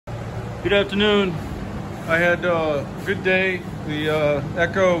Good afternoon. I had a good day. The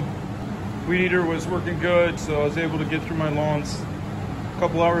Echo weed eater was working good, so I was able to get through my lawns a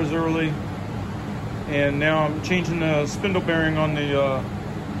couple hours early. And now I'm changing the spindle bearing on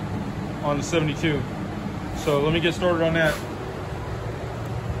the 72. So let me get started on that.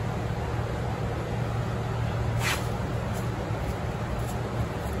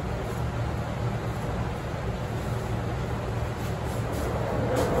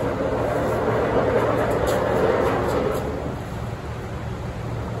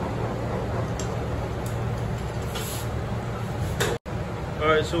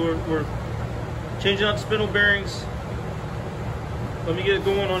 Alright, so we're changing out the spindle bearings. Let me get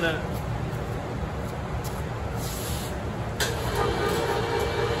going on that.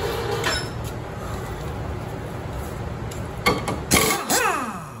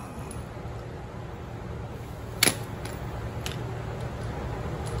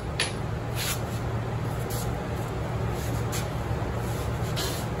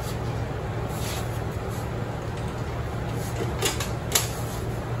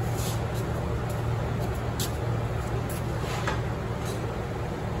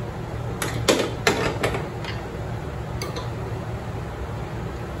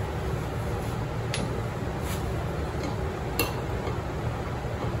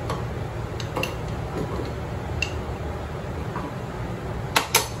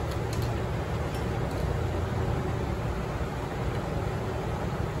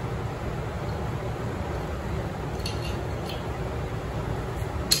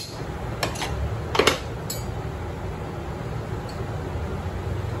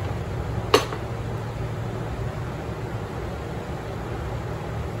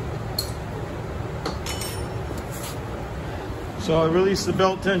 So I released the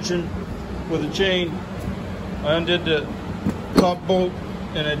belt tension with a chain. I undid the top bolt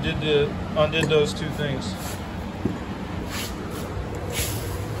and I undid those two things.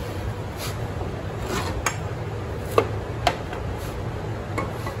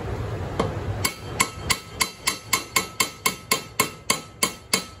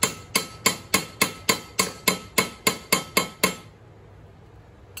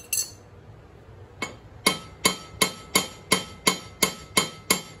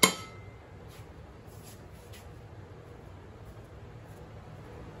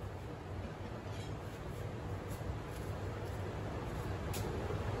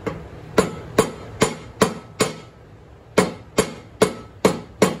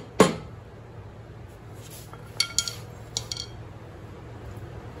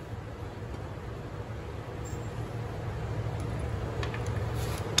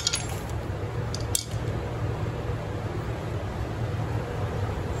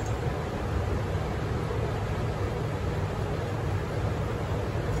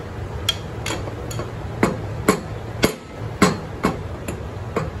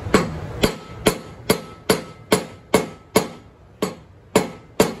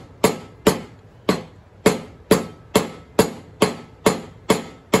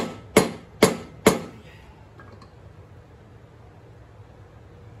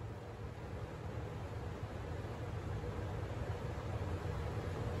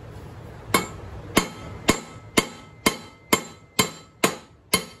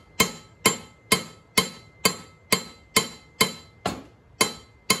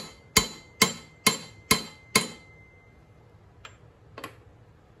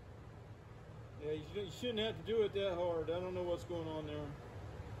 Yeah, you shouldn't have to do it that hard. I don't know what's going on there.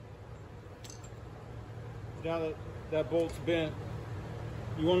 Now that bolt's bent.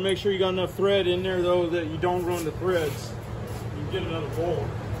 You want to make sure you got enough thread in there though that you don't run the threads. You can get another bolt.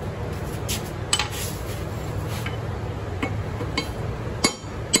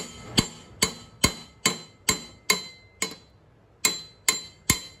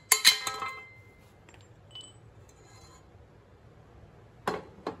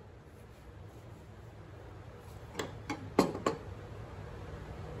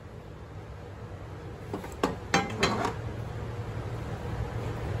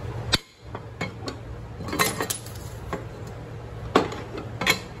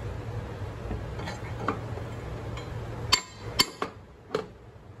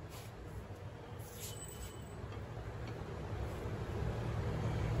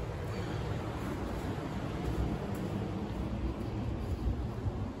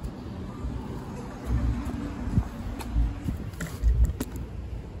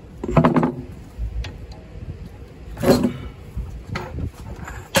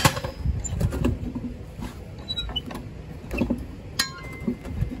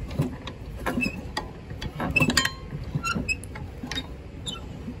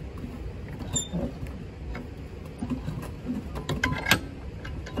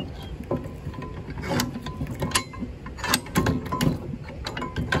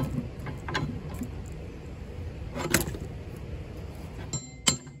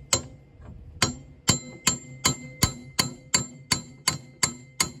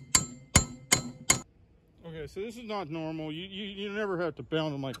 so this is not normal. You never have to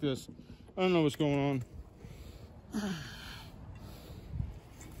pound them like this. I don't know what's going on.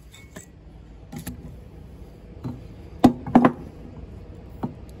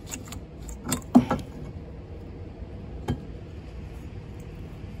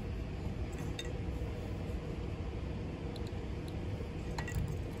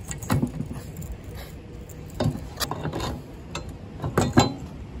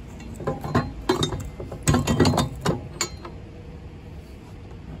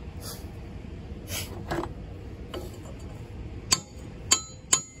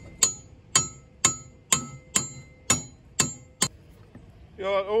 You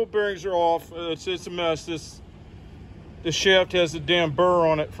know, old bearings are off. It's a mess. This shaft has a damn burr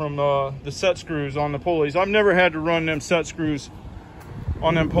on it from the set screws on the pulleys. I've never had to run them set screws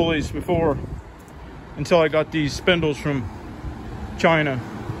on them pulleys before until I got these spindles from China.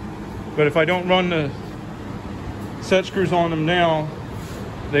 But if I don't run the set screws on them now,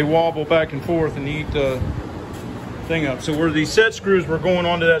 they wobble back and forth and eat the thing up. So where these set screws were going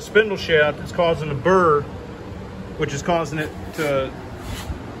onto that spindle shaft, it's causing a burr, which is causing it to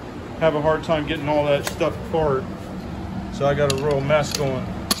have a hard time getting all that stuff apart. So I got a real mess going.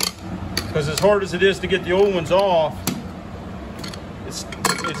 Because as hard as it is to get the old ones off, it's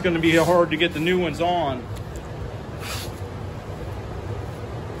going to be hard to get the new ones on.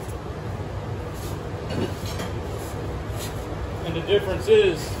 And the difference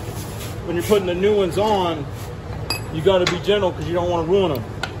is, when you're putting the new ones on, you got to be gentle because you don't want to ruin them.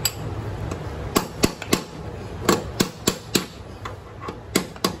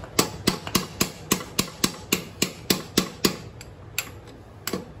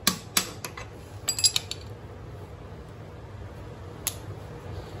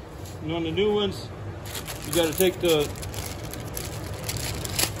 And on the new ones, you got to take the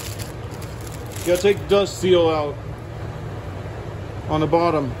dust seal out on the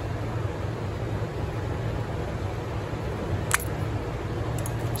bottom.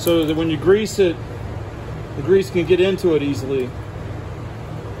 So that when you grease it, the grease can get into it easily.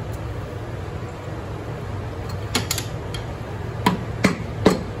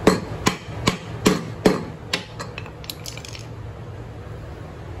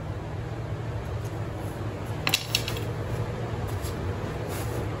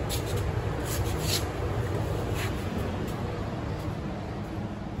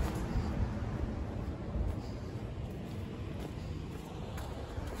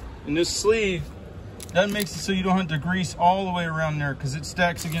 And this sleeve, that makes it so you don't have to grease all the way around there because it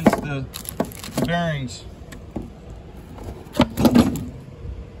stacks against the bearings.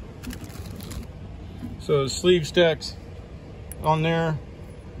 So the sleeve stacks on there.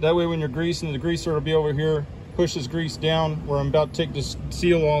 That way when you're greasing, the greaser will be over here, pushes grease down where I'm about to take this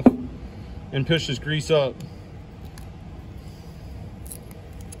seal off and pushes grease up.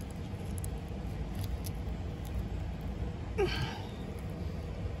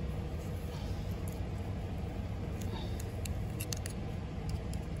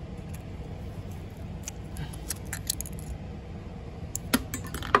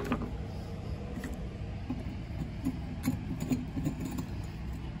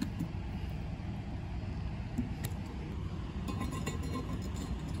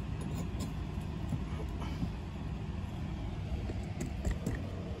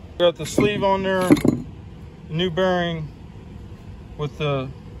 Got the sleeve on there, new bearing with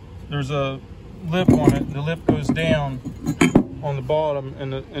there's a lip on it. The lip goes down on the bottom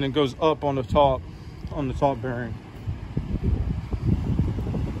and it goes up on the top bearing.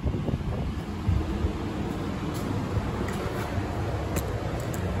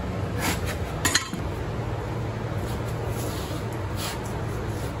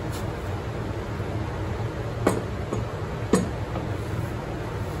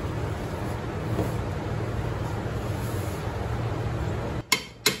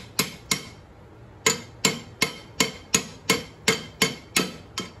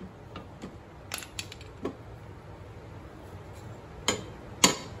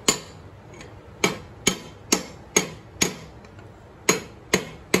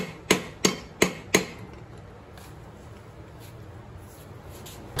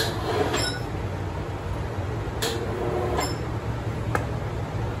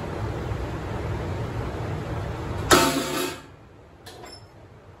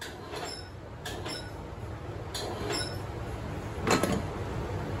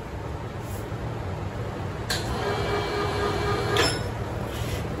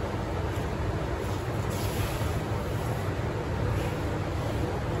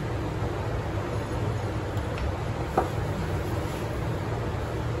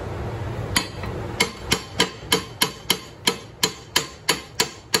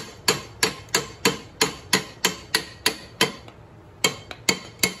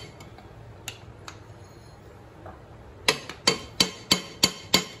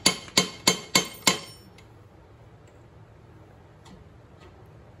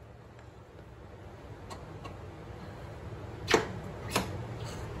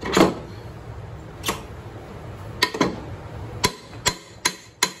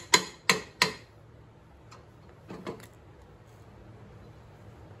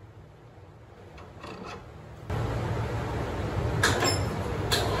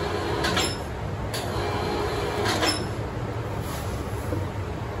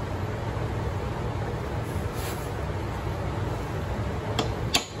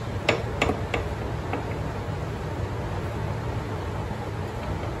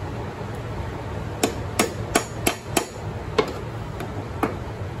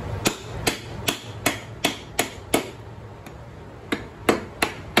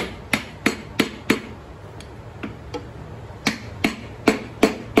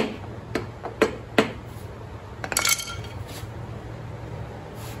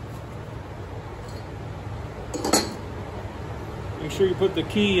 sure you put the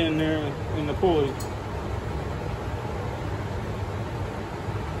key in there in the pulley.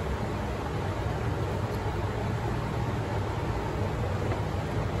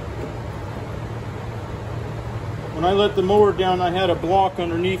 When I let the mower down, I had a block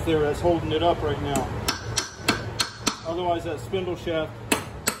underneath there that's holding it up right now. Otherwise that spindle shaft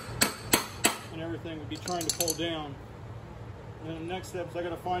and everything would be trying to pull down. And then the next step is I got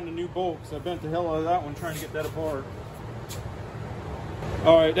to find a new bolt, because I bent the hell out of that one trying to get that apart.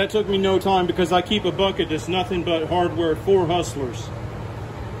 Alright, that took me no time because I keep a bucket that's nothing but hardware for hustlers.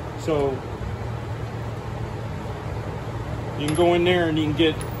 So you can go in there and you can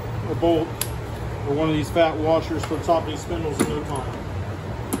get a bolt or one of these fat washers for the top of these spindles in no time.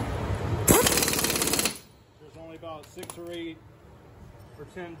 There's only about 6 or 8 or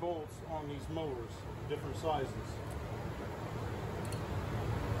 10 bolts on these mowers, different sizes.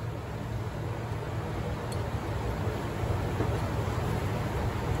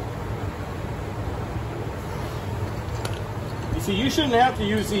 You see, you shouldn't have to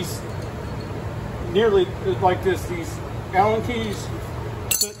use these nearly like this, these Allen keys,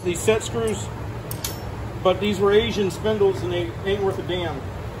 these set screws, but these were Asian spindles and they ain't worth a damn.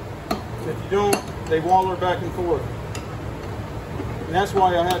 If you don't, they waller back and forth. And that's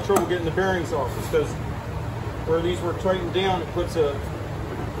why I had trouble getting the bearings off, is because where these were tightened down, it puts a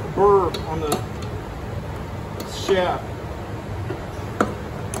burr on the shaft.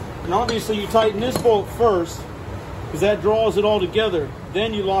 And obviously you tighten this bolt first, because that draws it all together.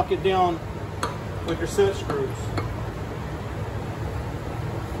 Then you lock it down with your set screws.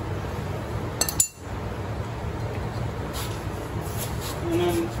 And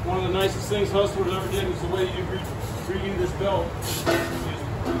then one of the nicest things hustlers ever did was the way you redo this belt. Just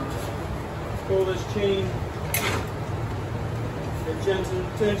pull this chain, it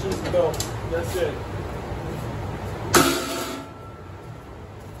tensions the belt. That's it.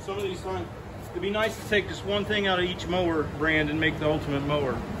 Some of these times, it'd be nice to take just one thing out of each mower brand and make the ultimate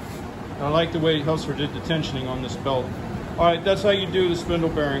mower. I like the way Hustler did the tensioning on this belt. Alright, that's how you do the spindle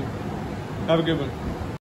bearing. Have a good one.